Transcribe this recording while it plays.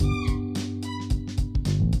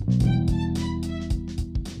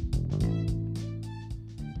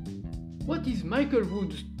what is Michael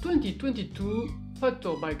Woods' 2022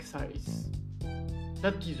 factor bike size?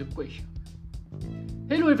 That is the question.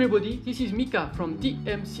 Hello everybody, this is Mika from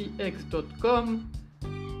dmcx.com,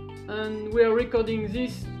 and we are recording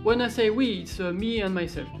this. When I say we, it's me and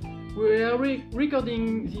myself. We are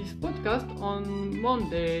recording this podcast on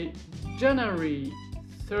Monday, January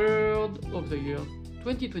 3rd of the year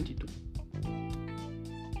 2022.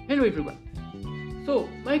 Hello everyone. So,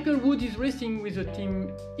 Michael Woods is racing with the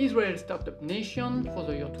team Israel Startup Nation for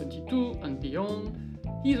the year 22 and beyond.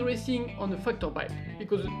 He's racing on a factor bike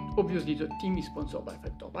because obviously the team is sponsored by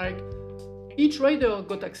Factor Bike. Each rider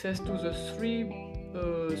got access to the three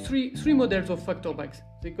models of factor bikes.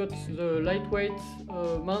 They got the lightweight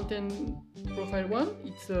mountain profile one.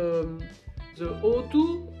 It's the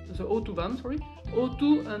O2 van,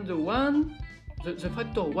 O2 and the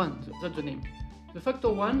Factor 1, that's the name. The Factor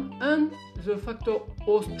 1 and the Factor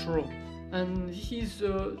Ostro. And this is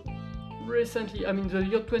recently, the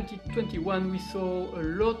year 2021, we saw a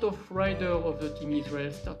lot of riders of the Team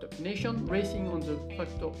Israel Startup Nation racing on the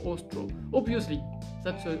Factor Ostro. Obviously,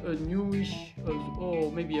 that's a newish,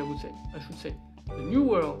 or maybe I should say, a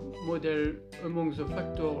newer model among the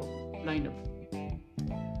Factor lineup.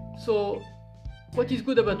 So, what is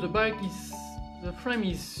good about the bike is the frame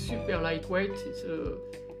is super lightweight. It's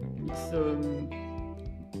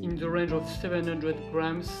in the range of 700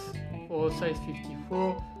 grams for size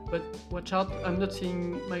 54. But watch out! I'm not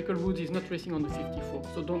saying Michael Woods is not racing on the 54.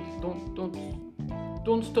 So don't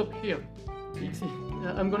stop here.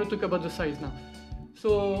 I'm going to talk about the size now.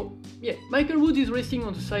 So yeah, Michael Woods is racing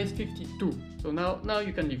on the size 52. So now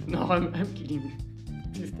you can leave. No, I'm kidding.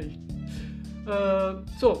 This stage.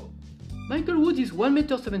 So Michael Woods is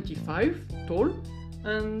 1.75 m tall,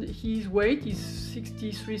 and his weight is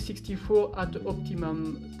 63-64 at the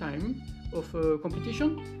optimum time of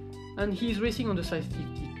competition, and he's racing on the size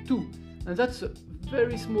 52, and that's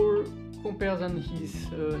very small compared than his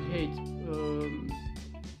height.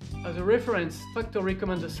 As a reference, Factor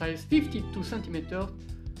recommends a size 52 cm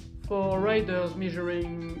for riders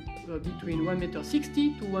measuring between 1.60 m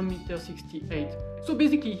to 1.68 m. So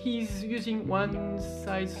basically, he's using one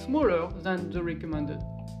size smaller than the recommended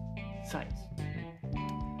size.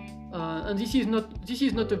 And this is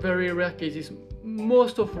not a very rare case.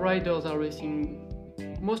 Most of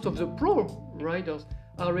the pro riders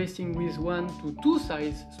are racing with 1 to 2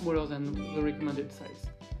 sizes smaller than the recommended size.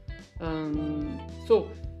 So,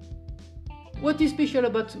 what is special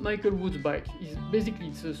about Michael Woods' bike is basically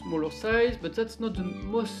it's a smaller size, but that's not the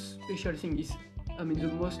most special thing. The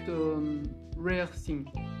most rare thing.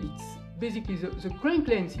 It's basically the crank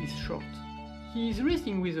length is short. He is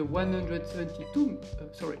racing with a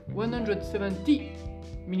 170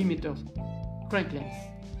 millimeters crank length,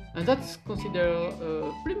 and that's considered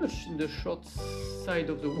pretty much in the short side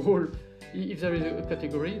of the wall, if there is a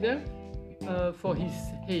category there, for his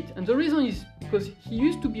height. And the reason is because he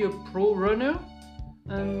used to be a pro runner,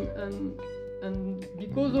 and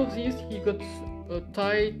because of this he got a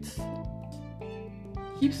tight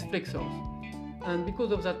hips flexors. And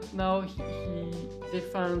because of that, now they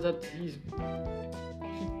found that he's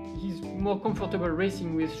more comfortable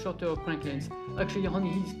racing with shorter crank lengths. Actually, on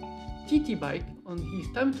his TT bike, on his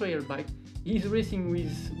time trial bike, he's racing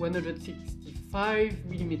with 165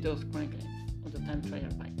 millimeters crank length on the time trial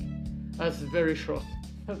bike. That's very short.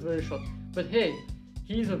 But hey,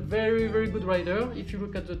 he's a very, very good rider. If you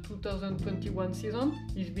look at the 2021 season,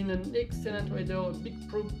 he's been an excellent rider, a big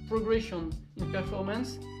progression in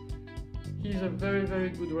performance. He's a very, very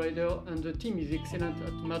good rider, and the team is excellent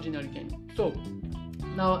at marginal gain. So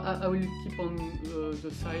now I will keep on the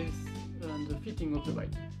size and the fitting of the bike.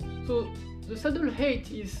 So the saddle height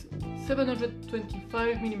is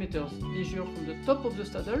 725 millimeters, measured from the top of the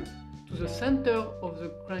saddle to the center of the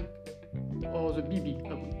crank, or the BB,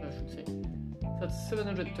 I should say. That's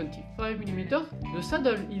 725 millimeters. The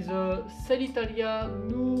saddle is a Cellitalia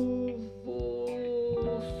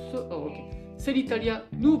Cellitalia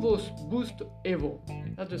Nuvos Boost Evo.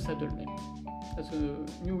 That's the saddle name. That's a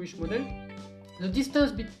newish model. The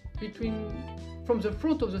distance from the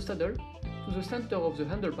front of the saddle to the center of the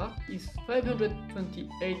handlebar is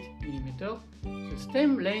 528 millimeters. The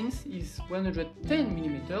stem length is 110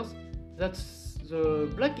 millimeters. That's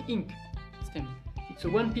the black ink stem. It's a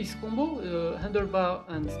one-piece combo, handlebar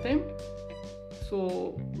and stem.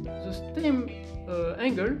 So the stem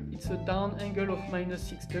angle, it's a down angle of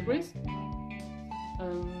 -6 degrees.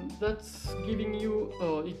 And that's giving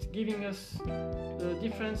us the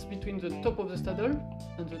difference between the top of the saddle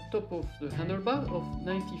and the top of the handlebar of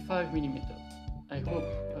 95 millimeters. I hope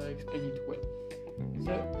I explained it well.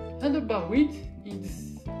 The handlebar width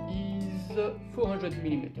is 400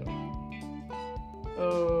 millimeters.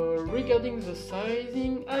 Regarding the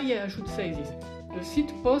sizing, I should say this. The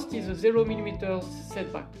seat post is a 0mm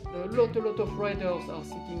setback. A lot of riders are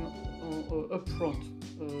sitting up front.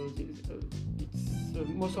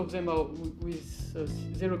 Most of them are with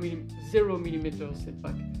 0mm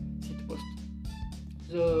setback seat post.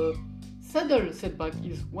 The saddle setback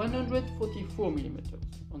is 144mm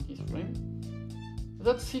on this frame.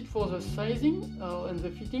 That's it for the sizing and the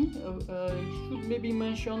fitting. I should maybe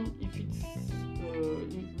mention, if it's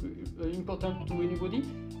important to anybody,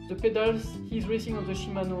 the pedals. He's racing on the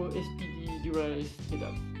Shimano SPD Dura-Ace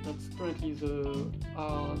pedals. That's currently the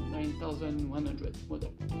R9100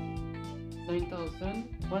 model.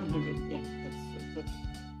 9100, yeah, that's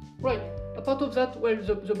right. Apart of that, well,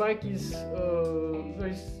 the bike is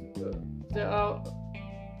there are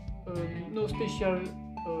no special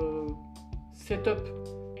setup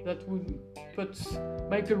that would put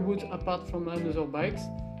Michael Woods apart from other bikes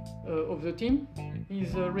of the team.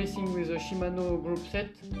 He's racing with a Shimano group set.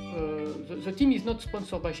 The team is not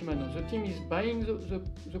sponsored by Shimano. The team is buying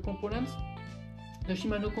the components, the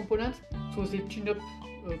Shimano components, so they tune up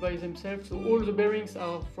by themselves. So all the bearings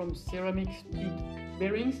are from Ceramic Speed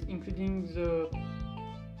bearings, including the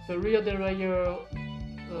rear derailleur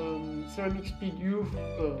Ceramic Speed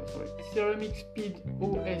Ceramic Speed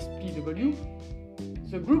OSPW.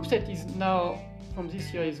 The group set is now, from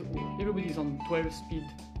this year, everybody's on 12-speed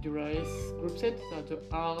Dura-Ace group set, that's the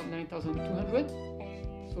R9200.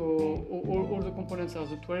 So all the components are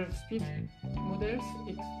the 12-speed models.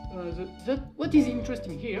 What is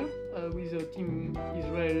interesting here with the Team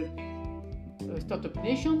Israel Startup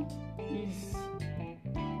Nation is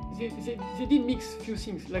they did mix few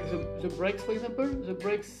things, like the brakes, for example. The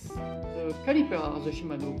brakes, the caliper are the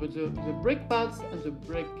Shimano, but the brake pads and the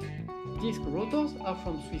brake disc rotors are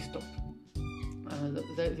from Swiss Top.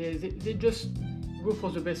 They just go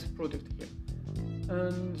for the best product here.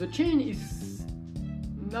 And the chain is,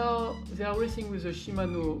 now they are racing with a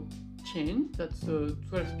Shimano chain, that's a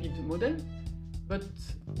 12-speed model. But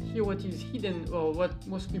here what is hidden, or what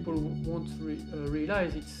most people won't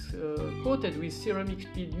realize, it's coated with Ceramic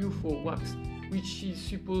Speed U4 wax, which is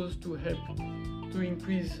supposed to help to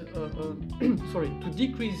increase, to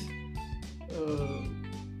decrease,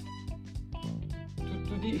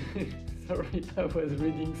 sorry, I was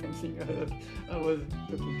reading something, I was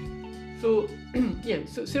looking. So, yeah,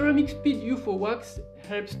 so Ceramic Speed U4 wax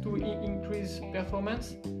helps to increase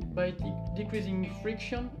performance by decreasing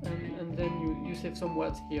friction, and then you save some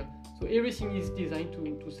watts here. So everything is designed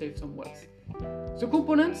to save some watts. The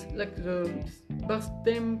components, like the bar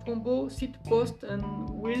stem combo, seat post and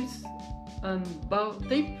wheels and bar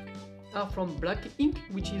tape, are from Black Ink,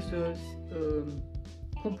 which is a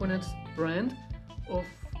components brand of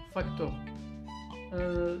Factor.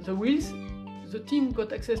 The wheels, the team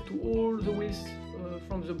got access to all the wheels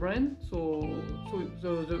from the brand, so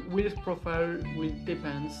the wheels profile will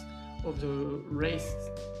depend of the race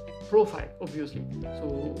profile, obviously.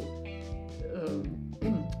 So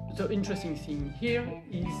the interesting thing here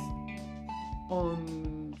is,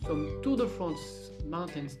 on some Tour de France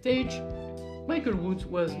mountain stage, Michael Woods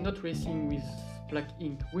was not racing with Black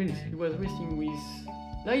Ink wheels. He was racing with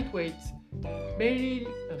lightweight, please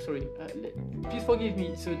forgive me,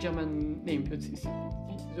 it's a German name, but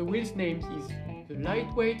the wheel's name is the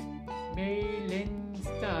lightweight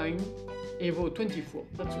Meilenstein Evo 24.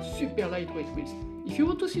 That's a super lightweight wheels. If you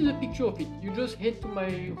want to see the picture of it, you just head to my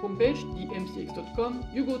homepage, themcx.com,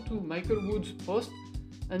 you go to Michael Woods post,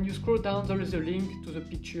 and you scroll down, there is a link to the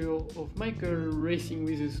picture of Michael racing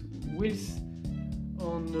with his wheels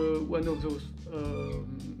on one of those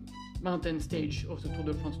mountain stage of the Tour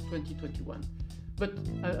de France 2021. But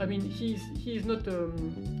I mean, he is not a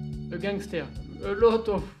gangster. A lot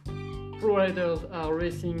of pro riders are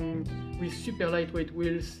racing with super lightweight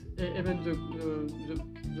wheels. Even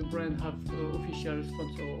the brand have official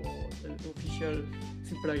sponsor or official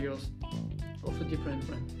suppliers of a different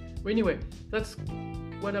brand. But anyway, that's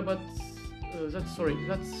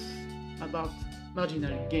about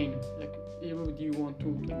marginal gain. Like, everybody want to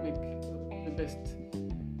make the best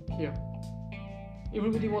here.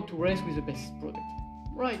 Everybody want to race with the best product.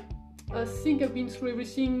 Right, I think I've been through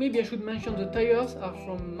everything. Maybe I should mention the tires are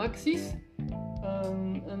from Maxxis,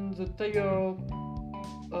 and the tire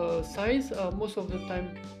size are most of the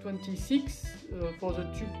time 26 for the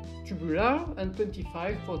tubular and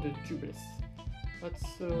 25 for the tubeless. That's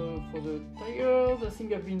for the tires. I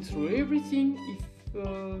think I've been through everything.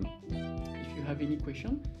 If you have any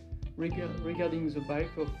question regarding the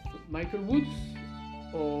bike of Michael Woods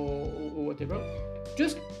or whatever,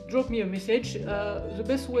 just drop me a message. The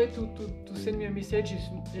best way to send me a message is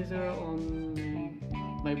either on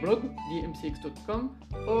my blog, themcx.com,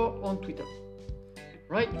 or on Twitter.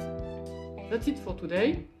 Right, that's it for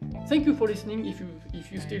today. Thank you for listening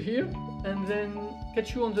if you're still here, and then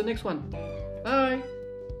catch you on the next one. Bye!